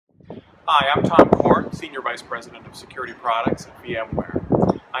Hi, I'm Tom Korn, Senior Vice President of Security Products at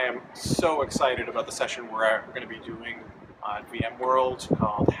VMware. I am so excited about the session we're going to be doing on VMworld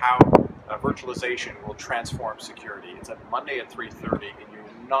called How Virtualization Will Transform Security. It's at Monday at 3:30, and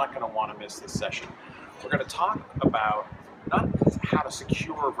you're not going to want to miss this session. We're going to talk about not how to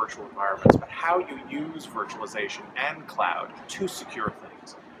secure virtual environments, but how you use virtualization and cloud to secure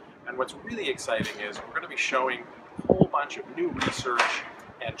things. And what's really exciting is we're going to be showing a whole bunch of new research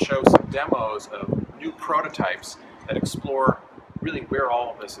and show some demos of new prototypes that explore really where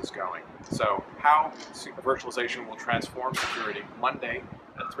all of this is going. So how virtualization will transform security, Monday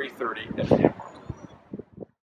at 3:30 at VMworld.